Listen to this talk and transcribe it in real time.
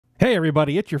Hey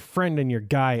everybody, it's your friend and your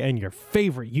guy and your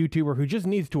favorite YouTuber who just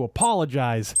needs to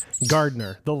apologize,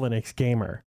 Gardiner, the Linux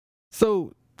gamer.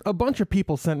 So, a bunch of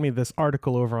people sent me this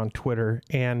article over on Twitter,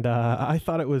 and I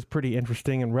thought it was pretty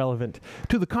interesting and relevant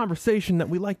to the conversation that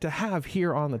we like to have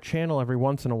here on the channel every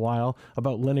once in a while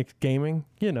about Linux gaming,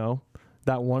 you know,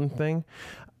 that one thing.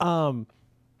 The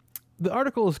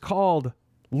article is called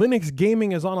Linux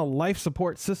Gaming is on a Life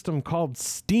Support System Called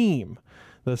Steam.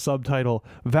 The subtitle,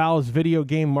 Valve's video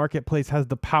game marketplace has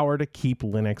the power to keep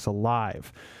Linux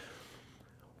alive.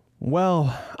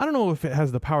 Well, I don't know if it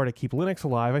has the power to keep Linux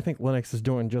alive. I think Linux is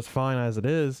doing just fine as it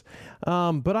is.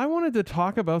 But I wanted to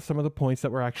talk about some of the points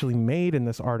that were actually made in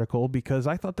this article because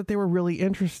I thought that they were really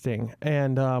interesting.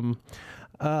 And,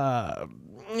 well,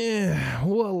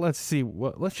 let's see.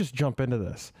 Let's just jump into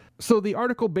this. So the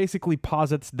article basically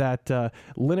posits that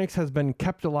Linux has been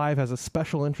kept alive as a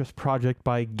special interest project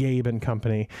by Gabe and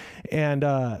company. And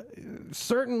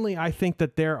certainly I think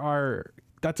that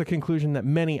that's a conclusion that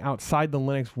many outside the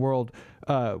Linux world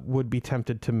would be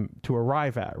tempted to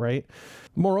arrive at, right?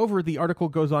 Moreover, the article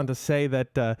goes on to say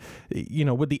that, you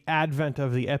know, with the advent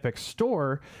of the Epic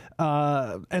Store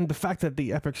and the fact that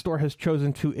the Epic Store has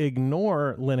chosen to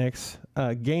ignore Linux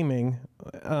gaming,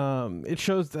 it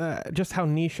shows just how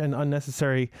niche and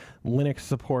unnecessary Linux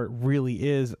support really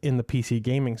is in the PC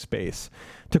gaming space.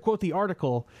 To quote the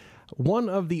article, one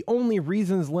of the only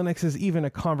reasons Linux is even a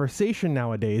conversation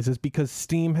nowadays is because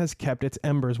Steam has kept its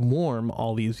embers warm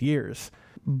all these years.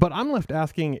 But I'm left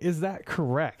asking, is that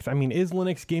correct? I mean, is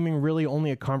Linux gaming really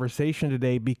only a conversation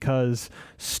today because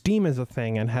Steam is a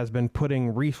thing and has been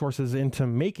putting resources into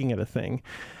making it a thing?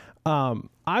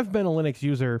 I've been a Linux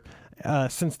user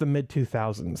since the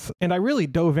mid-2000s, and I really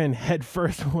dove in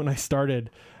headfirst when I started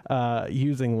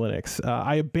using Linux.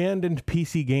 I abandoned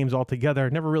PC games altogether. I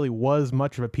never really was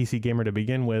much of a PC gamer to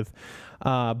begin with,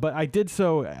 but I did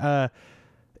so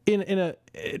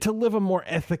to live a more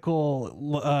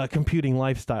ethical computing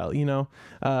lifestyle. You know,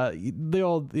 the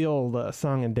old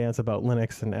song and dance about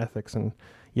Linux and ethics and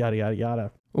yada yada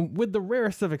yada. With the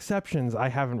rarest of exceptions, I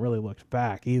haven't really looked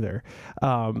back either.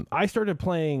 I started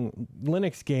playing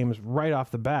Linux games right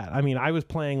off the bat. I mean, I was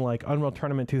playing like Unreal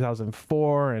Tournament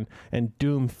 2004 and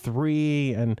Doom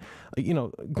 3, and you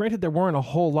know, granted there weren't a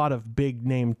whole lot of big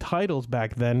name titles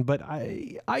back then, but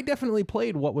I definitely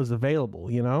played what was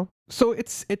available, you know? So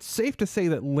it's safe to say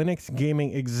that Linux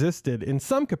gaming existed in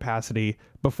some capacity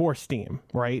before Steam,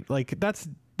 right? Like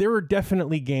there were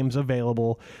definitely games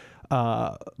available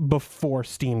before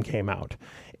Steam came out.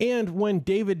 And when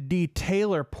David D.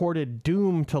 Taylor ported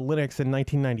Doom to Linux in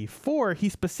 1994, he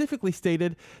specifically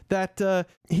stated that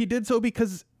he did so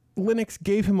because Linux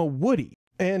gave him a Woody.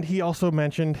 And he also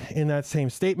mentioned in that same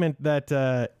statement that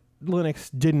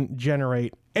Linux didn't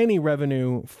generate any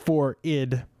revenue for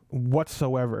id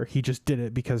whatsoever. He just did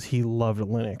it because he loved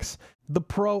Linux. The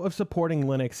pro of supporting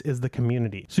Linux is the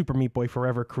community. Super Meat Boy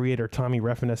Forever creator Tommy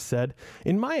Reffinus said,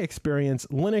 "In my experience,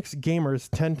 Linux gamers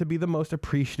tend to be the most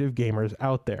appreciative gamers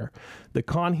out there. The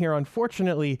con here,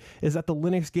 unfortunately, is that the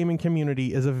Linux gaming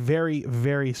community is a very,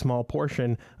 very small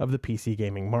portion of the PC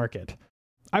gaming market."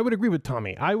 I would agree with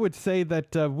Tommy. I would say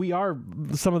that we are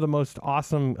some of the most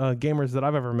awesome gamers that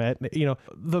I've ever met. You know,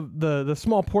 the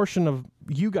small portion of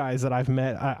you guys that I've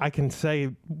met, I can say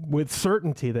with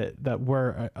certainty that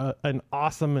we're an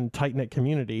awesome and tight-knit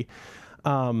community.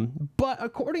 But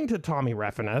according to Tommy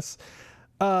Reffinus,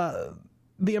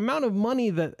 the amount of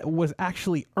money that was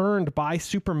actually earned by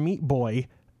Super Meat Boy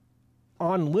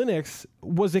on Linux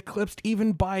was eclipsed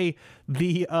even by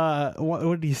the,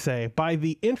 what did he say? By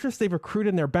the interest they've accrued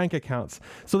in their bank accounts.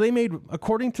 So they made,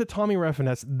 according to Tommy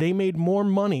Reffinus, they made more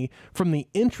money from the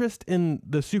interest in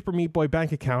the Super Meat Boy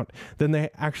bank account than they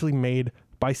actually made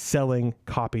by selling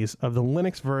copies of the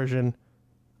Linux version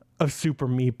of Super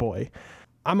Meat Boy.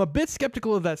 I'm a bit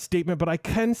skeptical of that statement, but I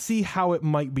can see how it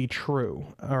might be true.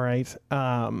 All right.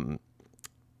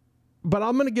 But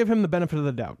I'm going to give him the benefit of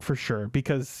the doubt for sure,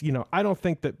 because, you know, I don't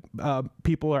think that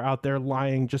people are out there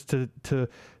lying just to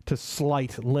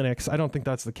slight Linux. I don't think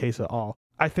that's the case at all.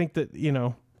 I think that, you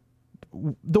know,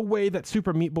 the way that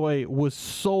Super Meat Boy was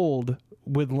sold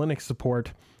with Linux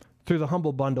support through the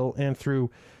Humble Bundle and through,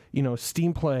 you know,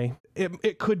 Steam Play,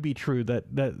 it could be true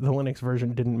that the Linux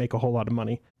version didn't make a whole lot of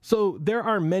money. So there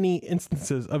are many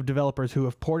instances of developers who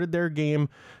have ported their game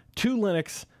to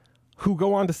Linux who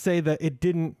go on to say that it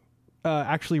didn't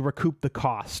actually recoup the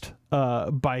cost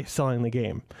by selling the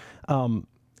game.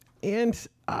 And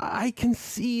I can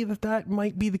see that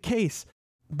might be the case.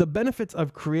 The benefits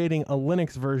of creating a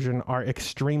Linux version are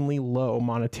extremely low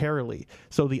monetarily,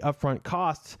 so the upfront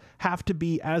costs have to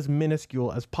be as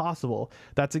minuscule as possible.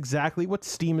 That's exactly what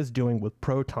Steam is doing with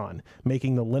Proton,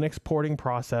 making the Linux porting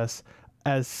process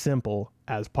as simple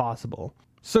as possible.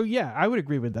 So yeah, I would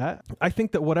agree with that. I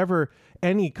think that whatever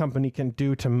any company can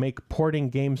do to make porting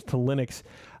games to Linux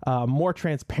more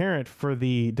transparent for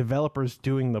the developers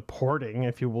doing the porting,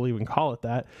 if you will even call it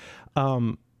that,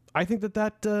 I think that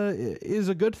that is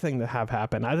a good thing to have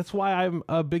happen. That's why I'm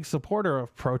a big supporter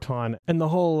of Proton and the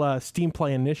whole Steam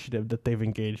Play initiative that they've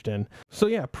engaged in. So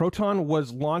yeah, Proton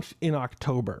was launched in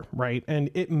October, right? And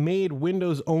it made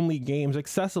Windows-only games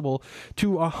accessible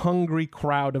to a hungry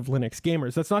crowd of Linux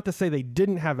gamers. That's not to say they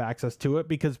didn't have access to it,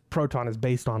 because Proton is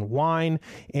based on Wine,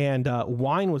 and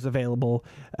Wine was available.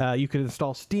 You could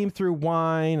install Steam through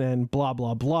Wine and blah,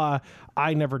 blah, blah.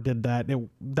 I never did that.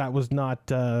 That was not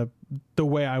the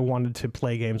way I wanted to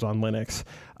play games on Linux.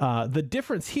 The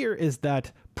difference here is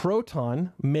that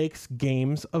Proton makes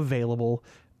games available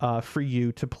for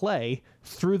you to play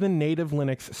through the native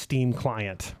Linux Steam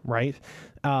client, right?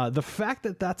 The fact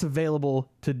that that's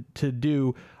available to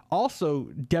do also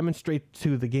demonstrates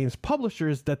to the game's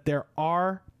publishers that there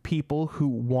are people who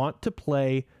want to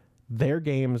play their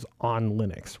games on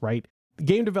Linux, right?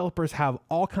 Game developers have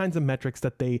all kinds of metrics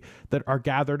that are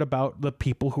gathered about the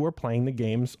people who are playing the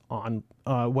games on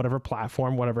whatever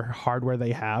platform, whatever hardware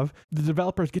they have. The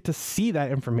developers get to see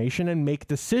that information and make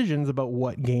decisions about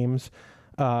what games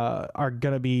are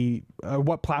going to be,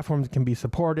 what platforms can be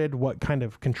supported, what kind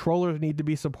of controllers need to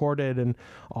be supported, and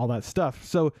all that stuff.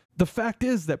 So the fact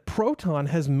is that Proton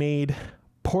has made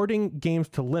porting games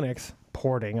to Linux,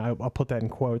 I'll put that in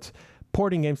quotes,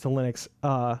 porting games to Linux,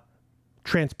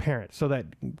 transparent, so that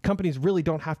companies really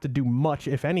don't have to do much,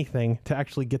 if anything, to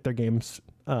actually get their games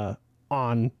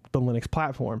on the Linux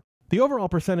platform. The overall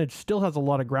percentage still has a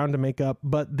lot of ground to make up,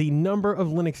 but the number of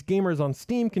Linux gamers on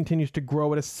Steam continues to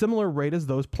grow at a similar rate as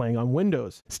those playing on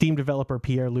Windows. Steam developer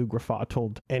Pierre-Loup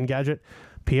told Engadget,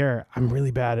 "Pierre, I'm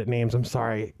really bad at names, I'm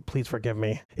sorry, please forgive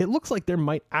me. It looks like there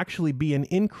might actually be an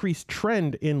increased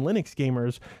trend in Linux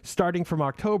gamers starting from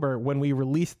October when we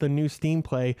release the new Steam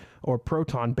Play or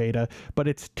Proton beta, but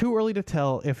it's too early to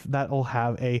tell if that'll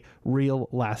have a real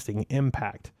lasting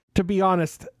impact." To be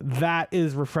honest, that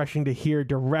is refreshing to hear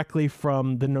directly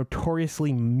from the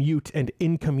notoriously mute and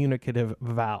incommunicative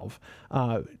Valve.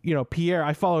 Pierre,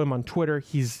 I follow him on Twitter.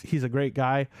 He's a great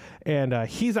guy, and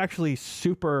he's actually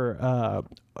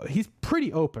he's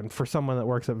pretty open for someone that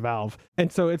works at Valve.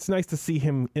 And so it's nice to see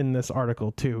him in this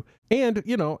article too. And,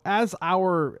 as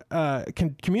our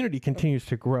community continues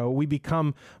to grow, we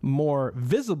become more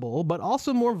visible, but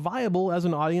also more viable as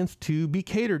an audience to be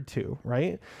catered to,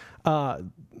 right?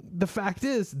 The fact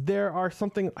is, there are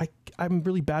I'm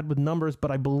really bad with numbers,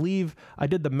 but I believe I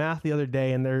did the math the other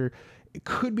day, and there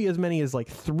could be as many as like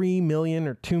 3 million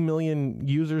or 2 million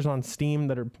users on Steam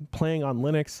that are playing on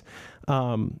Linux.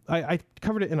 I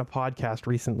covered it in a podcast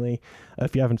recently.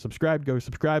 If you haven't subscribed, go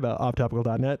subscribe at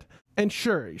offtopical.net. And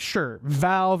sure,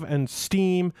 Valve and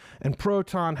Steam and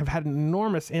Proton have had an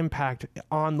enormous impact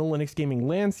on the Linux gaming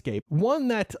landscape, one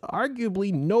that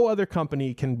arguably no other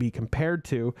company can be compared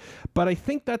to, but I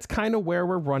think that's kind of where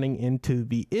we're running into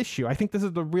the issue. I think this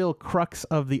is the real crux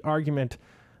of the argument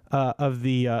of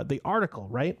the article,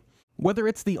 right? Whether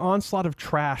it's the onslaught of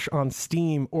trash on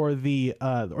Steam or the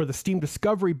Steam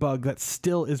discovery bug that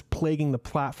still is plaguing the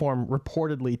platform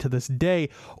reportedly to this day,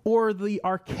 or the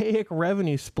archaic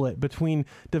revenue split between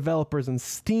developers and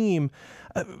Steam,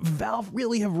 Valve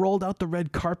really have rolled out the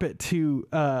red carpet to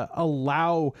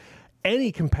allow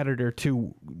any competitor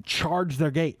to charge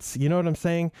their gates. You know what I'm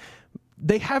saying?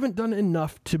 They haven't done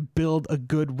enough to build a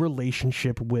good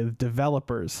relationship with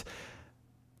developers.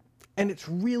 And it's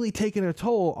really taken a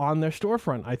toll on their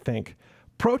storefront, I think.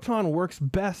 Proton works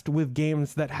best with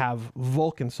games that have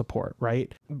Vulkan support,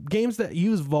 right? Games that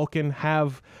use Vulkan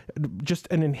have just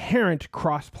an inherent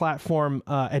cross-platform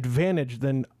advantage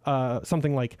than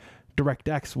something like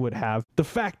DirectX would have. The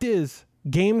fact is,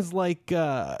 games like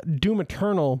Doom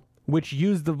Eternal, which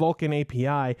use the Vulkan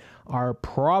API, are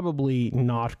probably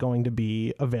not going to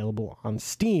be available on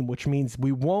Steam, which means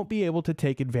we won't be able to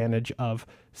take advantage of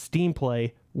Steam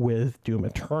Play with Doom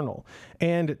Eternal.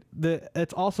 And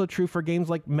it's also true for games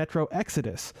like Metro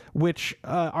Exodus, which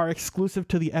are exclusive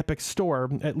to the Epic Store,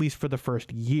 at least for the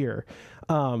first year.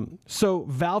 So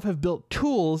Valve have built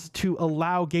tools to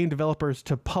allow game developers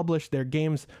to publish their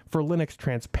games for Linux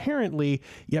transparently,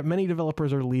 yet many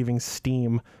developers are leaving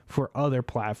Steam for other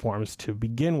platforms to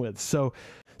begin with. So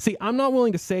See, I'm not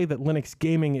willing to say that Linux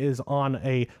gaming is on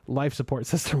a life support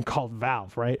system called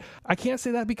Valve, right? I can't say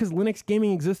that because Linux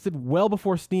gaming existed well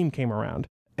before Steam came around.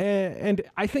 And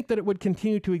I think that it would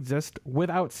continue to exist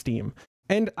without Steam.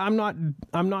 And I'm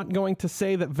not going to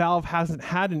say that Valve hasn't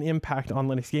had an impact on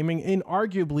Linux gaming. And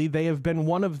arguably, they have been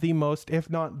one of the most, if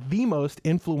not the most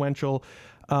influential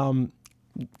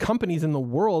companies in the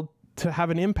world to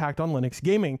have an impact on Linux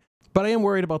gaming. But I am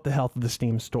worried about the health of the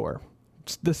Steam store.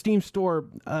 The Steam store,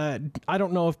 I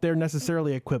don't know if they're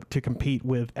necessarily equipped to compete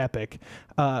with Epic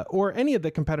or any of the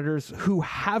competitors who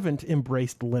haven't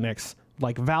embraced Linux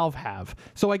like Valve have.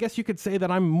 So I guess you could say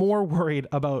that I'm more worried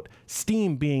about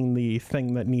Steam being the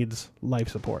thing that needs life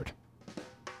support.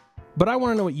 But I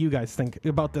want to know what you guys think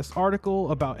about this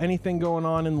article, about anything going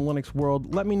on in the Linux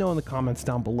world. Let me know in the comments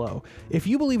down below. If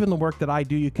you believe in the work that I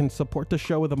do, you can support the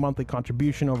show with a monthly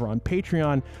contribution over on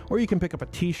Patreon, or you can pick up a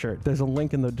t-shirt. There's a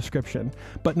link in the description.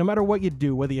 But no matter what you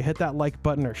do, whether you hit that like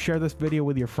button or share this video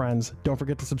with your friends, don't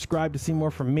forget to subscribe to see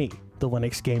more from me, the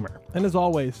Linux Gamer. And as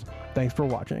always, thanks for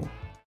watching.